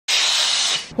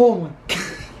Oh my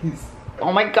God.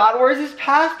 Oh my God, where's his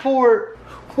passport?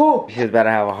 Whoa. She's about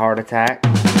to have a heart attack.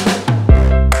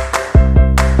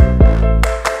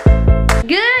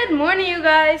 Good morning, you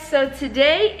guys. So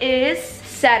today is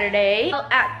Saturday.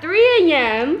 At 3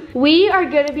 a.m. we are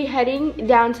gonna be heading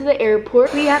down to the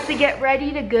airport. We have to get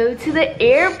ready to go to the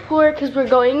airport because we're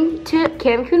going to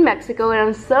Cancun, Mexico, and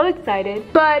I'm so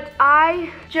excited. But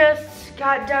I just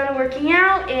got done working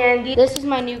out, and this is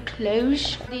my new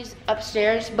clothes. These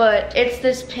upstairs, but it's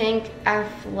this pink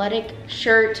athletic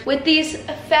shirt with these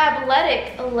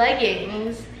Fabletic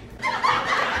leggings.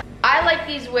 I like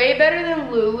these way better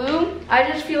than Lulu. I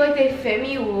just feel like they fit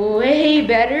me way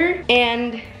better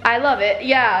and I love it,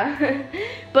 yeah.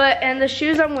 And the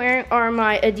shoes I'm wearing are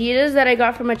my Adidas that I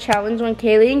got from a challenge on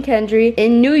Kaylee and Kendry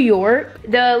in New York.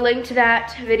 The link to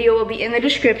that video will be in the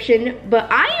description,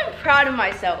 but I am proud of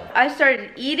myself. I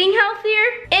started eating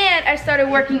healthier and I started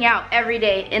working out every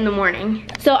day in the morning.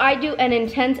 So I do an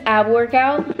intense ab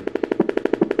workout.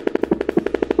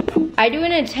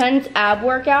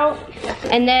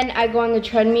 And then I go on the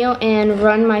treadmill and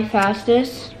run my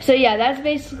fastest. So yeah, that's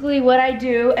basically what I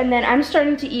do. And then I'm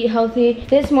starting to eat healthy.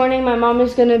 This morning my mom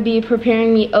is gonna be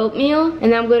preparing me oatmeal,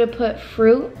 and then I'm gonna put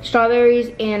fruit,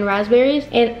 strawberries and raspberries.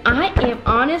 And I am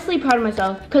honestly proud of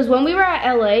myself because when we were at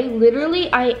LA,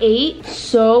 literally I ate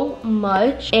so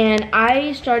much and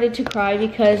I started to cry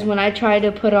because when I tried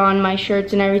to put on my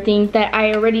shirts and everything that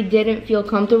I already didn't feel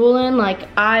comfortable in, like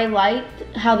I liked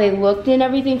how they looked and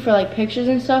everything for like pictures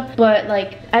and stuff, but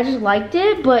like I just liked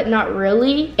it but not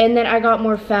really. And then I got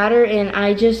more fatter and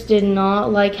I just did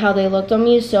not like how they looked on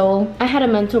me, so I had a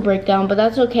mental breakdown. But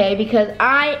that's okay because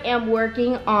I am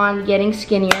working on getting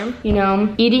skinnier, you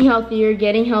know, eating healthier,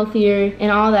 getting healthier and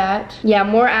all that. Yeah,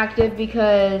 more active,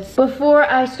 because before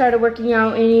I started working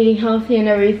out and eating healthy and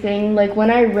everything, like when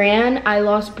I ran I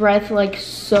lost breath like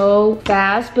so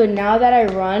fast, but now that I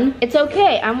run it's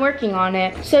okay. I'm working on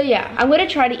it. So yeah, I'm gonna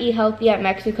try to eat healthy at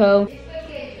Mexico.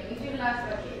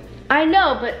 I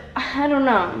know, but I don't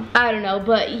know,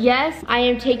 but yes, I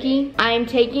am taking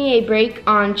a break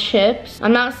on chips.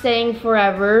 I'm not saying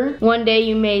forever. One day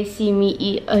you may see me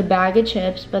eat a bag of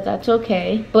chips, but that's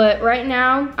okay. But right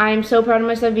now, I am so proud of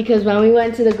myself because when we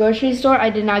went to the grocery store, I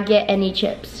did not get any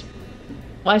chips.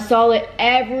 I saw it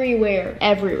everywhere.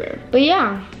 But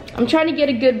yeah, I'm trying to get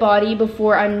a good body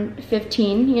before I'm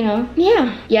 15, you know?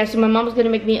 Yeah, so my mom's gonna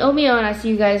make me oatmeal and I'll see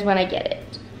you guys when I get it.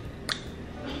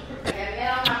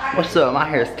 What's up? My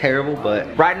hair is terrible,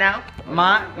 but right now,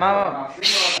 my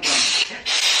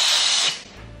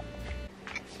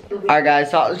Alright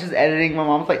guys, so I was just editing. My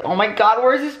mom's like, oh my God,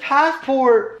 where's his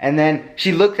passport? And then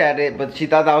she looked at it, but she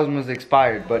thought that was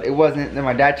expired, but it wasn't. Then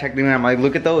my dad checked it and I'm like,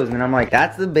 look at those. And I'm like,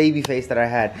 that's the baby face that I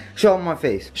had. Show them my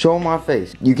face. Show them my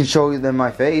face. You can show them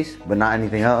my face, but not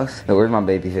anything else. So where's my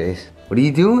baby face? What are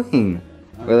you doing?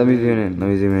 Wait, let me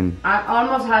zoom in. I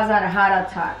almost has a heart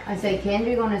attack. I said,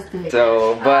 Kendry gonna stay.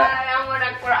 So, but I'm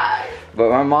gonna cry. But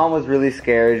my mom was really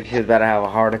scared. She was about to have a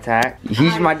heart attack.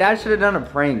 My dad should have done a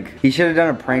prank. He should have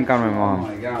done a prank on my mom. Oh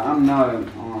my God, I'm not.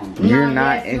 You're no,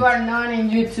 not. Yes, you are not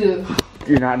in YouTube.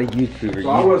 You're not a YouTuber. So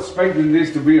I was expecting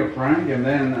this to be a prank, and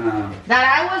then.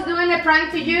 That I was doing a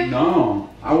prank to you? No,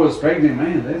 I was expecting,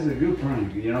 man, that's a good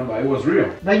prank, you know, but it was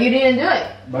real. But you didn't do it.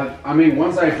 But I mean,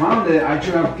 once I found it, I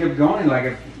should have kept going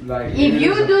like. If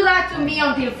you do that to me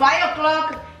until 5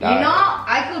 o'clock, you know,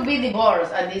 I could be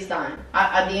divorced at this time.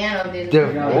 At the end of this.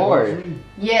 Divorced?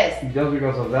 Yes. Just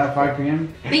because of that 5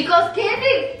 p.m. Because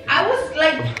Kendry, I was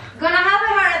like gonna have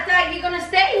a heart attack. You're gonna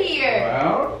stay here.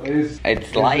 Well,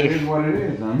 it's life. It is what it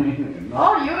is. I mean.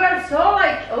 Oh, you are so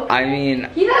like. Okay. I mean.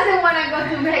 He doesn't want to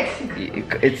go to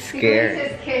Mexico. It's scared.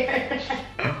 He's scared.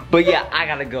 But yeah, I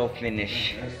gotta go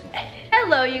finish.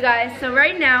 Hello you guys, so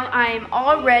right now I'm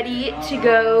all ready to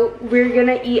go. We're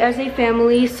gonna eat as a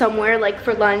family somewhere like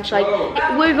for lunch. Like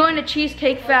we're going to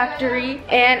Cheesecake Factory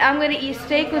and I'm gonna eat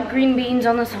steak with green beans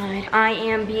on the side. I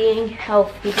am being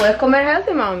healthy. Puedes comer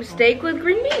healthy, mom. Steak with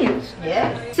green beans.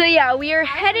 Yes. So yeah, we are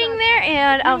heading there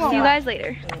and I'll see you guys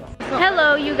later.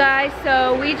 Hello you guys,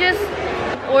 so we just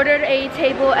ordered a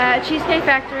table at Cheesecake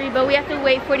Factory, but we have to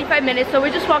wait 45 minutes, so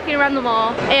we're just walking around the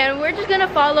mall and we're just gonna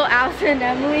follow Allison and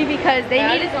Emily because they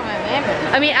need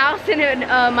Allison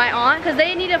and my aunt, because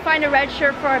they need to find a red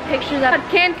shirt for our pictures at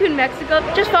Cancun, Mexico.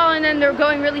 Just following them. They're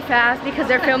going really fast because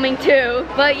they're filming too.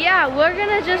 But yeah, we're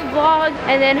gonna just vlog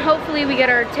and then hopefully we get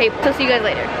our table. So see you guys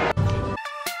later.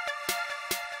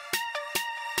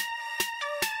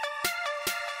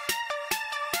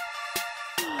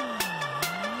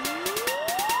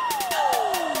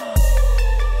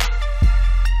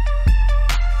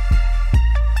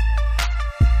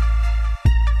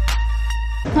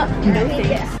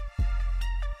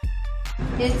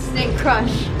 Instant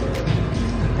crush.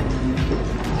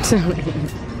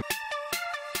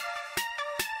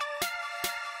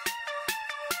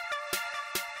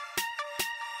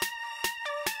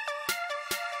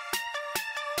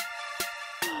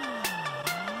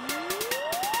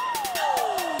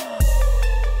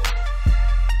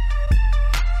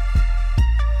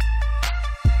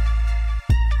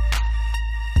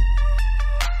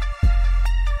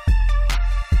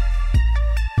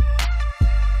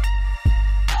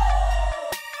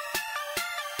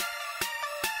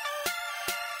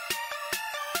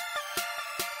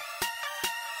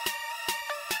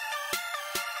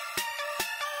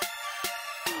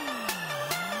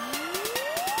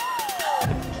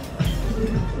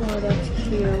 Oh, that's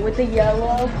cute. With the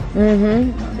yellow.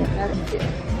 Mm-hmm. That's cute.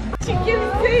 She keeps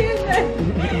saying that.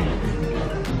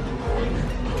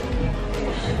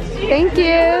 Thank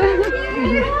you.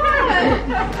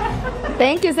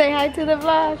 Thank you. Say hi to the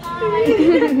vlog.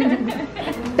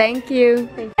 Thank you.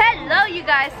 Hello, you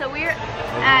guys. So we're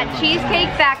at Cheesecake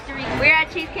Factory. We're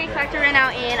at Cheesecake Factory right now,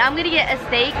 and I'm gonna get a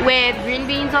steak with green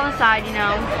beans on the side, you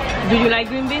know. Do you like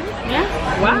green beans? Yeah.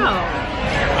 Wow.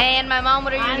 And my mom,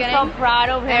 what are you getting? I'm so proud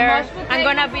of her. I'm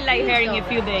gonna be like her in a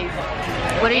few days.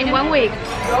 What are you in 1 week?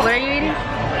 What are you eating?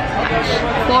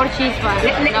 4 cheese fries.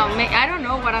 No, I don't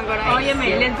know what I'm gonna eat. Oh yeah,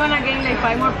 mate. Let's gonna gain like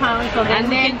 5 more pounds so then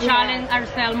we can challenge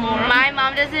ourselves more. My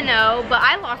mom doesn't know, but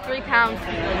I lost 3 pounds.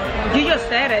 You just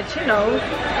said it. She knows.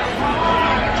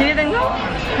 She didn't know?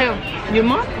 Who? Your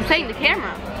mom? I'm saying the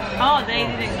camera. Oh, they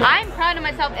didn't know. I'm proud of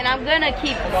myself, and I'm gonna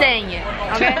keep saying it.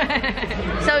 Okay.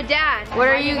 So, Dad, what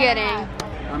are you getting?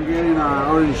 I'm getting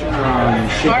orange chicken.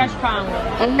 Orange pound.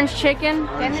 Orange chicken.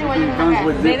 Comes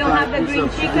with They don't have the piece green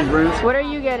of chicken? breast. What are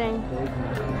you getting?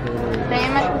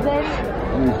 Same mashed potato?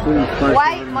 And sweet spicy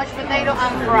White mashed potato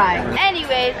and fried.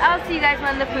 Anyways, I'll see you guys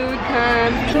when the food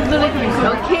comes.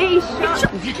 Okay.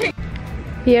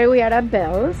 Here we are at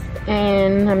Bell's,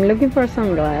 and I'm looking for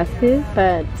sunglasses,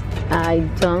 but I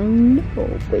don't know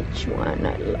which one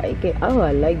I like it. Oh,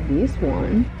 I like this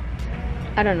one.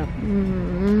 I don't know.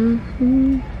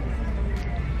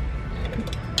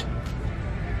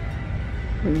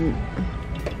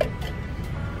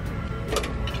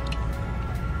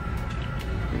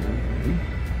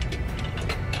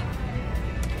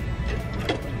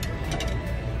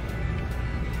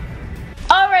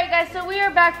 Alright guys, so we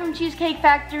are back from Cheesecake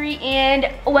Factory, and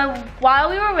while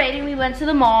we were waiting, we went to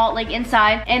the mall, like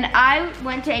inside, and I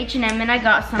went to H&M and I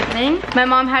got something. My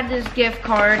mom had this gift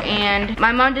card, and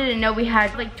my mom didn't know we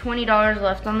had like $20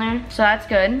 left on there, so that's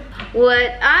good.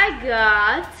 What I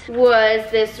got was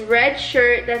this red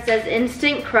shirt that says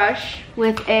Instant Crush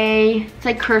with it's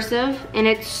like cursive, and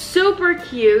it's super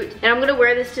cute, and I'm gonna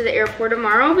wear this to the airport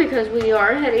tomorrow because we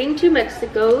are heading to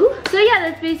Mexico. So yeah,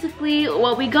 that's basically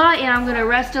what we got, and I'm gonna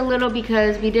rest a little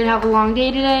because we did have a long day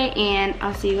today, and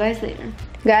I'll see you guys later.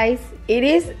 Guys, it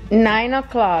is 9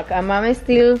 o'clock and Mama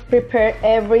still prepared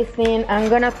everything. I'm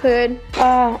gonna put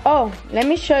oh, let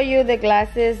me show you the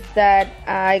glasses that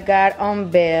I got on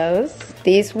Bell's.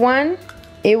 This one,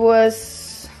 it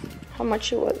was, how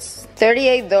much it was?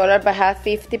 $38, but had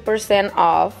 50%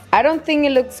 off. I don't think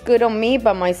it looks good on me,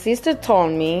 but my sister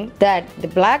told me that the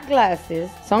black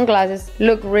sunglasses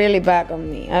look really bad on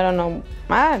me. I don't know.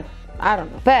 I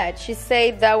don't know, but she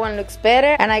said that one looks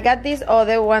better, and I got this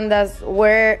other one it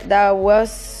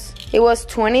was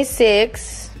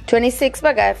 26,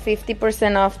 but got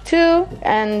 50% off too.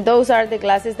 And those are the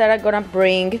glasses that I'm gonna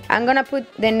bring. I'm gonna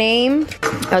put the name.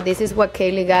 Oh, this is what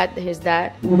Keilly got. Here's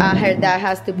that. Her dad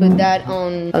has to put that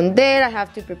on there. I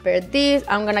have to prepare this.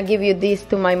 I'm gonna give you this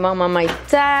to my mom and my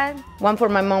dad. One for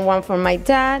my mom, one for my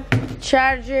dad.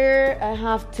 Charger, I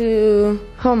have to,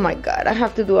 oh my god, I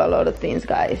have to do a lot of things,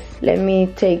 guys. Let me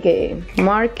take a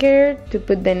marker to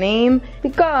put the name,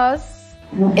 because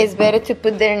it's better to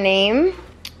put their name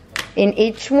in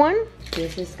each one.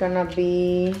 This is gonna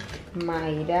be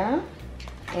Mayra,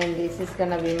 and this is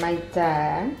gonna be my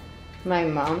dad, my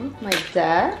mom, my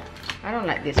dad. I don't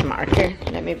like this marker.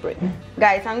 Let me bring it.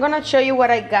 Guys, I'm gonna show you what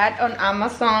I got on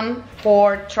Amazon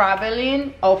for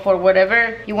traveling or for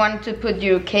whatever you want to put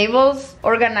your cables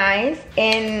organized.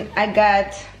 And I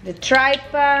got the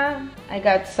tripod. I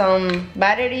got some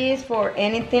batteries for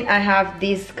anything. I have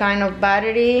this kind of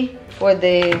battery for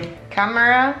the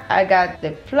camera. I got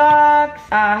the plugs.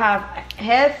 I have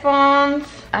headphones.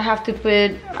 I have to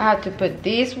put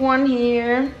this one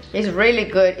here. It's really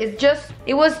good. It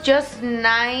was just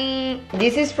 $9.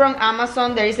 This is from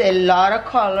Amazon. There is a lot of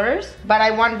colors, but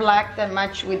I want black that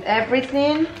match with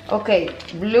everything. Okay,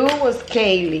 blue was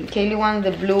Keilly. Keilly wanted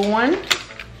the blue one.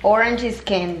 Orange is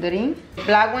Kendry.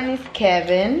 Black one is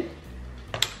Kevin.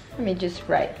 Let me just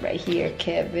write right here,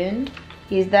 Kevin.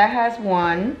 His dad has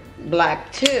one,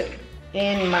 black 2.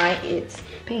 And mine it's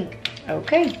pink.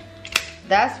 Okay,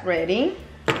 that's ready.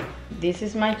 This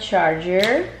is my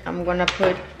charger. I'm gonna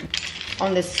put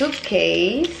on the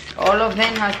suitcase. All of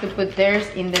them have to put theirs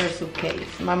in their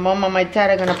suitcase. My mom and my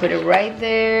dad are gonna put it right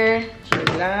there.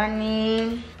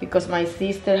 Yelany, because my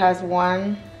sister has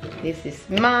one. This is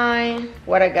mine.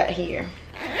 What I got here?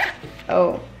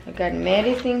 Oh, I got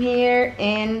medicine here,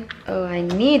 and oh, I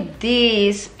need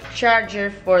this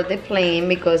charger for the plane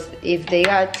because if they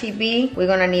got TB, we're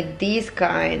gonna need this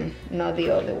kind, not the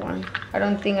other one. I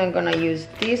don't think I'm gonna use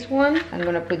this one. I'm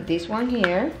gonna put this one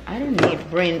here. I don't need to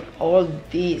bring all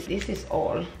these. This is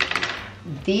all.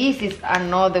 This is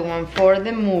another one for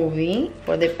the movie,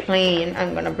 for the plane.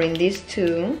 I'm gonna bring this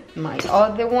too. My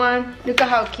other one, look at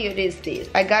how cute is this.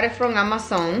 I got it from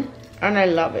Amazon and I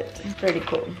love it. It's pretty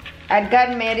cool. I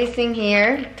got medicine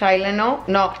here, Tylenol,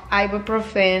 no,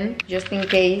 ibuprofen, just in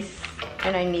case.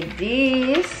 And I need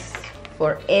this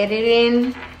for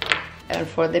editing and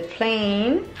for the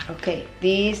plane. Okay,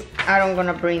 this I'm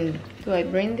gonna bring. Do I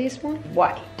bring this one?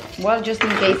 Why? Well, just in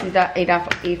case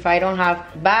if I don't have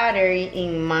battery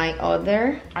in my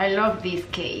other. I love this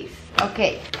case.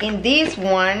 Okay, in this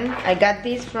one, I got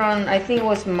this from, I think it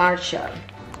was Marshall.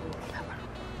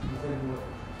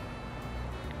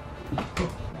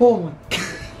 Oh my god.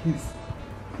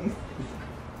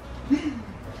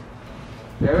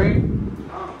 Barry?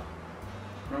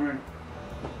 Come here.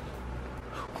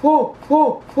 Whoa.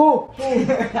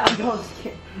 I'm so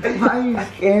scared. Why are you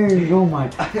scared? Oh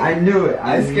my. I knew it.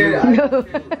 I scared.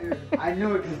 I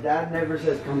knew it because Dad never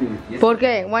says come here. ¿Por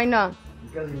qué? Why not?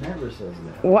 Because he never says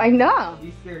that. Why not?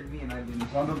 He scared me and I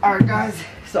didn't. Alright guys,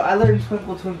 so I learned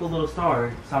Twinkle Twinkle Little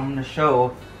Star, so I'm gonna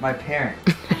show my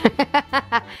parents.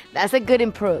 That's a good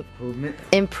Improvement.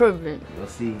 improvement. You'll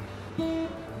see.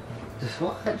 Just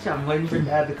watch, I'm waiting for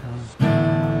Dad to come.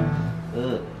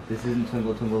 Ugh, this isn't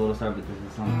Twinkle Twinkle Little Star, but this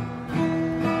is something.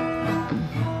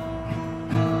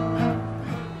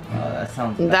 That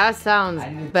sounds bad. That sounds I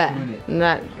need to tune bad. it.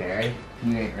 That. Okay, ready?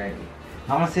 You ain't ready.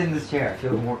 I'm gonna sit in this chair. I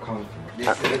feel more comfortable.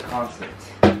 This is a concert.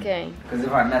 Okay. Because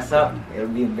if I mess up, it'll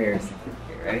be embarrassing.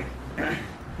 Okay, ready?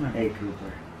 Hey,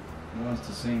 Cooper. He wants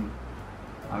to sing.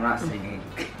 I'm not singing.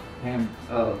 Him.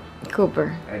 Oh,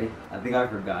 Cooper. ready? I think I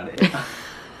forgot it.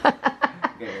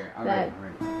 Okay, I'm ready. I'm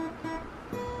ready.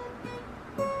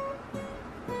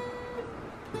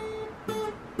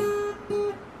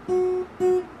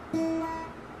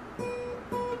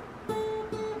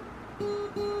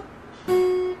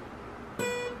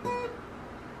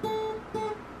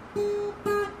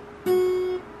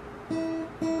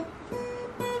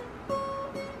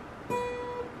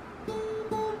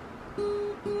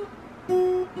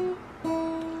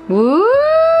 Woo!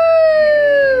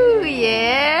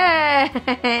 Yeah!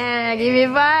 Give me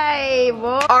 5,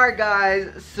 boy. Alright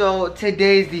guys, so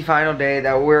today's the final day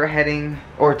that we're heading,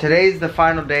 or today's the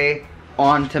final day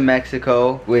on to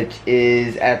Mexico, which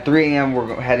is at 3 a.m.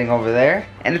 we're heading over there.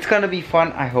 And it's gonna be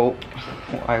fun, I hope.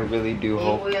 I really do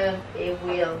hope. It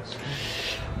will.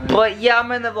 But yeah,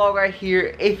 I'm in the vlog right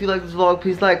here. If you like this vlog,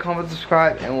 please like, comment,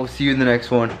 subscribe, and we'll see you in the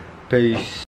next one. Peace.